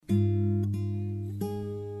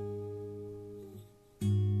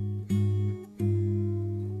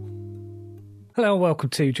Hello and welcome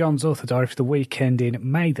to John's Author Diary for the weekend in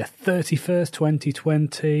May the 31st,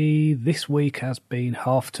 2020. This week has been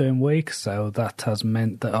half-term week, so that has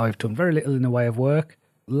meant that I've done very little in the way of work.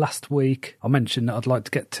 Last week, I mentioned that I'd like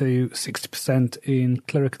to get to 60% in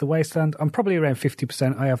Cleric of the Wasteland. I'm probably around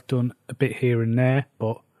 50%. I have done a bit here and there,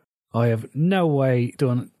 but I have no way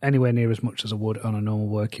done anywhere near as much as I would on a normal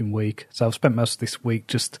working week. So I've spent most of this week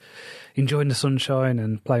just enjoying the sunshine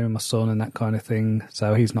and playing with my son and that kind of thing.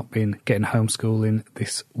 So he's not been getting homeschooling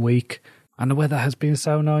this week. And the weather has been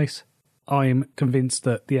so nice. I'm convinced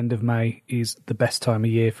that the end of May is the best time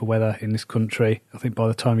of year for weather in this country. I think by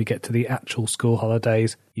the time you get to the actual school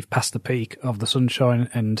holidays, you've passed the peak of the sunshine.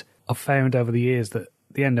 And I've found over the years that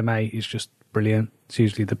the end of May is just brilliant. It's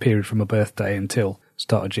usually the period from my birthday until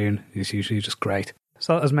start of June is usually just great.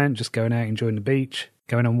 So that has meant just going out, enjoying the beach,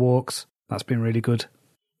 going on walks. That's been really good.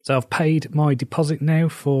 So I've paid my deposit now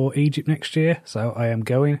for Egypt next year. So I am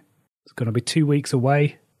going. It's going to be 2 weeks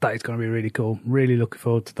away. That is going to be really cool. Really looking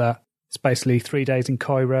forward to that. It's basically 3 days in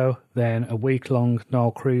Cairo, then a week-long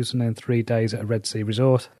Nile cruise, and then 3 days at a Red Sea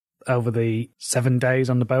resort. Over the 7 days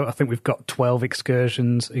on the boat, I think we've got 12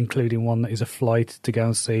 excursions, including one that is a flight to go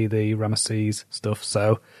and see the Ramesses stuff.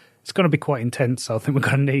 So it's going to be quite intense. So I think we're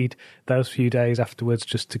going to need those few days afterwards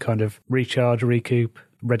just to kind of recharge, recoup,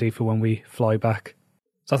 ready for when we fly back.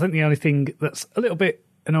 So I think the only thing that's a little bit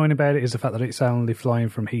annoying about it is the fact that it's only flying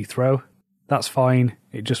from Heathrow. That's fine.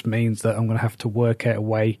 It just means that I'm going to have to work out a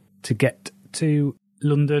way to get to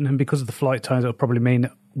London. And because of the flight times, it'll probably mean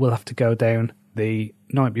that we'll have to go down the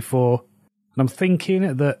night before. And I'm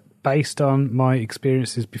thinking that based on my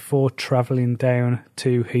experiences before travelling down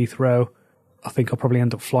to Heathrow, I think I'll probably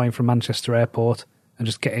end up flying from Manchester Airport and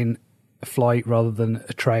just getting a flight rather than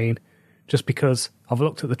a train, just because I've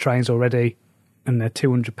looked at the trains already and they're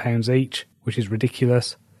 £200 each, which is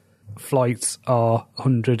ridiculous. Flights are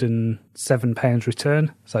 £107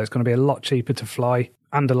 return, so it's going to be a lot cheaper to fly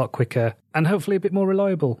and a lot quicker and hopefully a bit more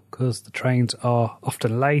reliable because the trains are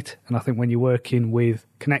often late. And I think when you're working with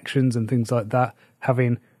connections and things like that,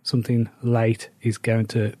 having something late is going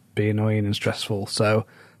to be annoying and stressful. So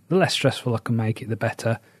the less stressful I can make it, the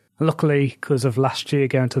better. And luckily, because of last year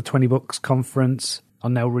going to the 20 Books conference, I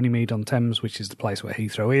know Runnymede-on-Thames, which is the place where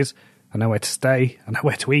Heathrow is. I know where to stay, I know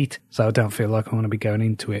where to eat, so I don't feel like I'm going to be going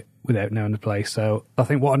into it without knowing the place. So I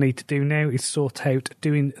think what I need to do now is sort out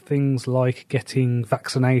doing things like getting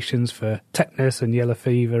vaccinations for tetanus and yellow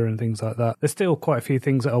fever and things like that. There's still quite a few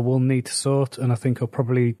things that I will need to sort, and I think I'll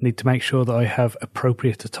probably need to make sure that I have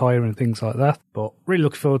appropriate attire and things like that. But really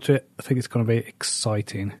looking forward to it. I think it's going to be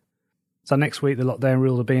exciting. So next week, the lockdown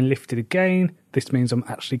rules are being lifted again. This means I'm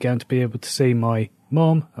actually going to be able to see my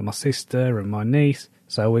mum and my sister and my niece.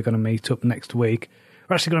 So we're going to meet up next week.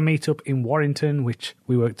 We're actually going to meet up in Warrington, which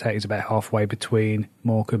we worked out is about halfway between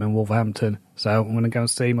Morecambe and Wolverhampton. So I'm going to go and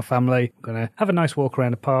see my family. I'm going to have a nice walk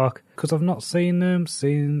around the park because I've not seen them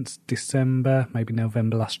since December, maybe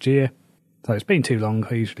November last year. So it's been too long.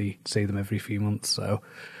 I usually see them every few months. So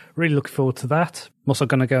really looking forward to that. I'm also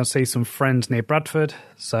going to go and see some friends near Bradford.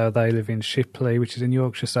 So they live in Shipley, which is in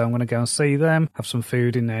Yorkshire. So I'm going to go and see them, have some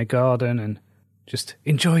food in their garden and just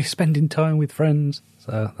enjoy spending time with friends.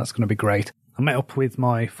 So that's going to be great. I met up with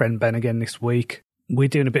my friend Ben again this week. We're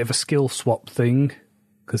doing a bit of a skill swap thing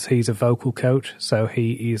because he's a vocal coach. So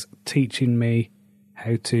he is teaching me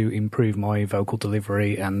how to improve my vocal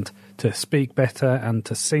delivery and to speak better and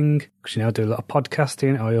to sing. Because, I do a lot of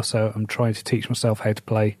podcasting. I also am trying to teach myself how to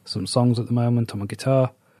play some songs at the moment on my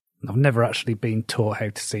guitar. I've never actually been taught how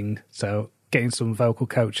to sing. So getting some vocal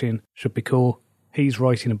coaching should be cool. He's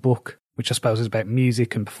writing a book, which I suppose is about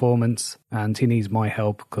music and performance, and he needs my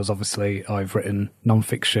help because obviously I've written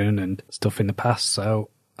non-fiction and stuff in the past, so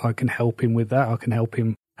I can help him with that. I can help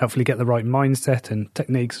him hopefully get the right mindset and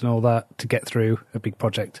techniques and all that to get through a big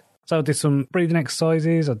project. So I did some breathing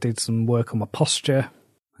exercises, I did some work on my posture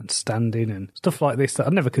and standing and stuff like this that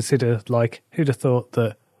I'd never considered. Like, who'd have thought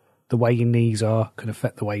that the way your knees are can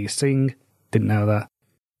affect the way you sing? Didn't know that.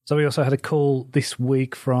 So we also had a call this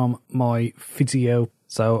week from my physio.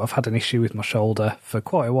 So I've had an issue with my shoulder for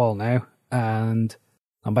quite a while now, and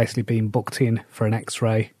I'm basically being booked in for an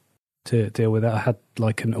x-ray to deal with it. I had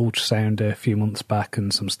like an ultrasound a few months back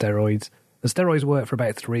and some steroids. The steroids worked for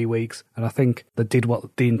about 3 weeks, and I think they did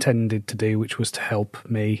what they intended to do, which was to help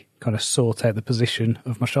me kind of sort out the position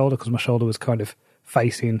of my shoulder, because my shoulder was kind of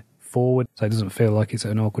facing forward, so it doesn't feel like it's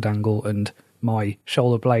at an awkward angle, and my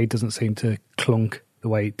shoulder blade doesn't seem to clunk the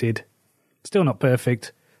way it did. Still not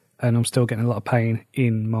perfect, and I'm still getting a lot of pain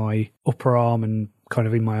in my upper arm and kind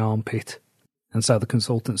of in my armpit. And so the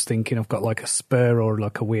consultant's thinking I've got like a spur or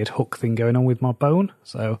like a weird hook thing going on with my bone.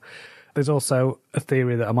 So There's also a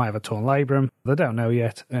theory that I might have a torn labrum. I don't know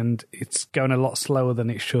yet, and it's going a lot slower than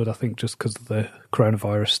it should, I think, just because of the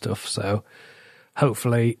coronavirus stuff. So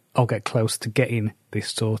hopefully I'll get close to getting this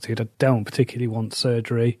sorted. I don't particularly want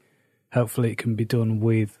surgery. Hopefully it can be done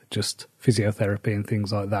with just physiotherapy and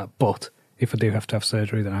things like that. But if I do have to have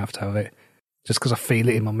surgery, then I have to have it. Just because I feel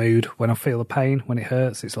it in my mood. When I feel the pain, when it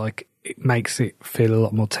hurts, it's like it makes it feel a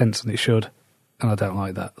lot more tense than it should. And I don't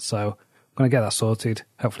like that. So I'm going to get that sorted,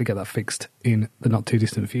 hopefully get that fixed in the not too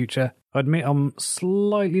distant future. I admit I'm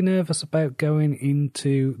slightly nervous about going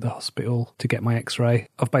into the hospital to get my x-ray.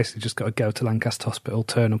 I've basically just got to go to Lancaster Hospital,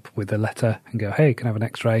 turn up with a letter and go, hey, can I have an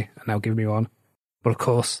x-ray? And they'll give me one. But of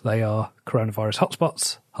course, they are coronavirus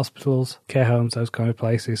hotspots, hospitals, care homes, those kind of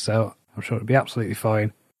places. So I'm sure it'll be absolutely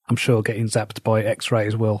fine. I'm sure getting zapped by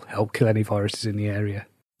x-rays will help kill any viruses in the area.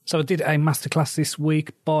 So I did a masterclass this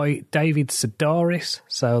week by David Sedaris.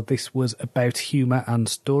 So this was about humour and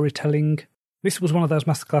storytelling. This was one of those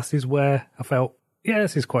masterclasses where I felt, yeah,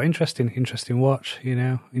 this is quite interesting watch, you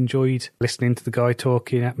know. Enjoyed listening to the guy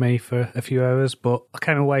talking at me for a few hours, but I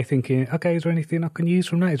came away thinking, okay, is there anything I can use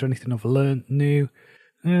from that? Is there anything I've learned new?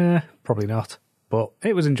 Probably not, but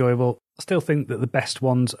it was enjoyable. I still think that the best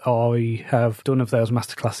ones I have done of those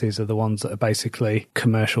masterclasses are the ones that are basically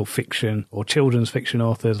commercial fiction or children's fiction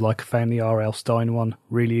authors, like I found the R.L. Stine one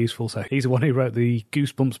really useful. So he's the one who wrote the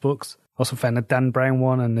Goosebumps books. Also found the Dan Brown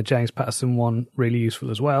one and the James Patterson one really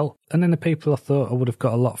useful as well. And then the people I thought I would have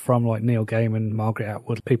got a lot from, like Neil Gaiman, Margaret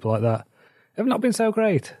Atwood, people like that, have not been so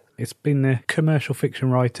great. It's been the commercial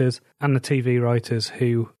fiction writers and the TV writers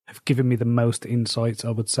who have given me the most insights,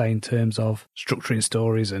 I would say, in terms of structuring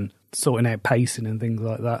stories and sorting out pacing and things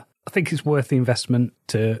like that. I think it's worth the investment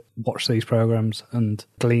to watch these programs and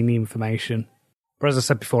glean the information. But as I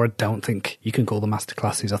said before, I don't think you can call them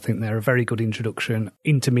masterclasses. I think they're a very good introduction,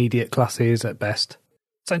 intermediate classes at best.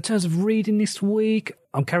 So in terms of reading this week,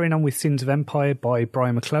 I'm carrying on with Sins of Empire by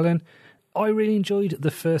Brian McClellan. I really enjoyed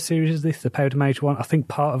the first series of this, the Powder Mage one. I think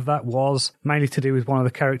part of that was mainly to do with one of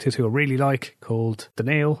the characters who I really like, called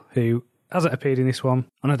Daniil, who hasn't appeared in this one.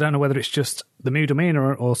 And I don't know whether it's just the mood I'm in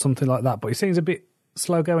or something like that, but it seems a bit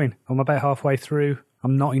slow going. I'm about halfway through.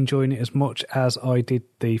 I'm not enjoying it as much as I did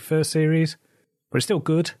the first series, but it's still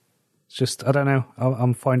good. It's just, I don't know,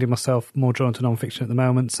 I'm finding myself more drawn to non-fiction at the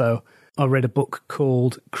moment, so I read a book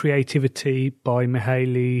called Creativity by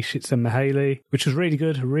Mihaly Csikszentmihalyi, which was really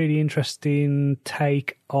good, a really interesting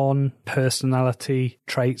take on personality,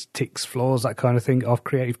 traits, tics, flaws, that kind of thing of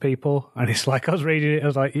creative people. And it's like, I was reading it, I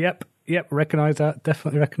was like, yep, recognise that,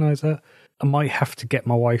 definitely recognise that. I might have to get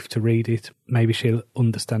my wife to read it. Maybe she'll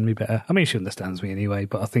understand me better. I mean, she understands me anyway,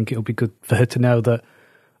 but I think it'll be good for her to know that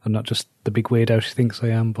I'm not just the big weirdo she thinks I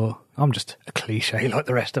am, but I'm just a cliche like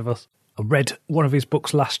the rest of us. I read one of his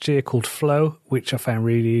books last year called Flow, which I found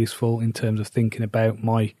really useful in terms of thinking about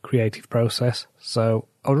my creative process. So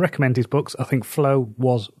I would recommend his books. I think Flow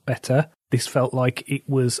was better. This felt like it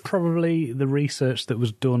was probably the research that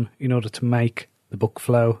was done in order to make the book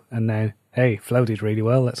Flow. And now, hey, Flow did really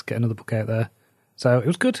well. Let's get another book out there. So it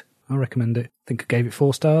was good. I recommend it. I think I gave it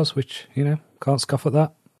 4 stars, which, you know, can't scoff at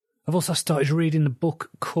that. I've also started reading the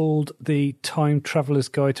book called The Time Traveller's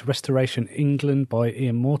Guide to Restoration England by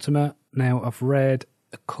Ian Mortimer. Now, I've read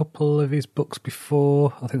a couple of his books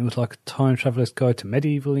before. I think it was like A Time Traveller's Guide to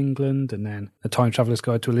Medieval England and then A Time Traveller's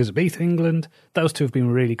Guide to Elizabethan England. Those two have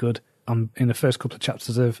been really good. I'm in the first couple of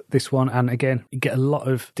chapters of this one, and again, you get a lot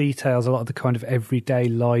of details, a lot of the kind of everyday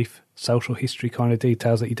life, social history kind of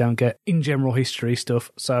details that you don't get in general history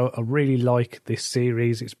stuff. So I really like this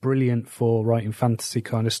series. It's brilliant for writing fantasy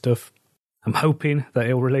kind of stuff. I'm hoping that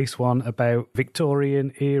he'll release one about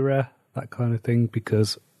Victorian era, that kind of thing,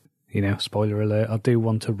 because, you know, spoiler alert, I do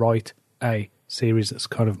want to write a series that's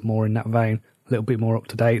kind of more in that vein, a little bit more up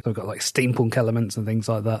to date. I've got like steampunk elements and things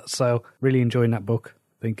like that. So really enjoying that book.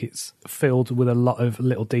 I think it's filled with a lot of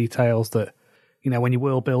little details that, you know, when you're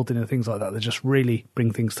world building and things like that, they just really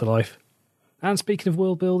bring things to life. And speaking of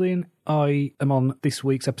world building, I am on this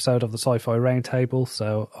week's episode of the Sci-Fi Roundtable,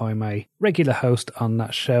 so I'm a regular host on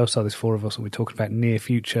that show. So there's 4 of us and we're talking about near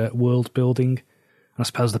future world building, and I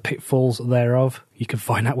suppose the pitfalls thereof. You can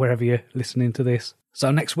find out wherever you're listening to this.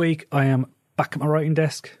 So next week I am back at my writing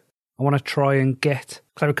desk. I want to try and get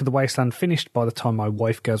Cleric of the Wasteland finished by the time my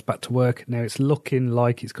wife goes back to work. Now, it's looking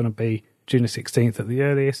like it's going to be June the 16th at the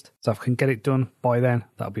earliest. So if I can get it done by then,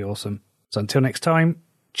 that'll be awesome. So until next time,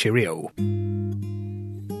 cheerio.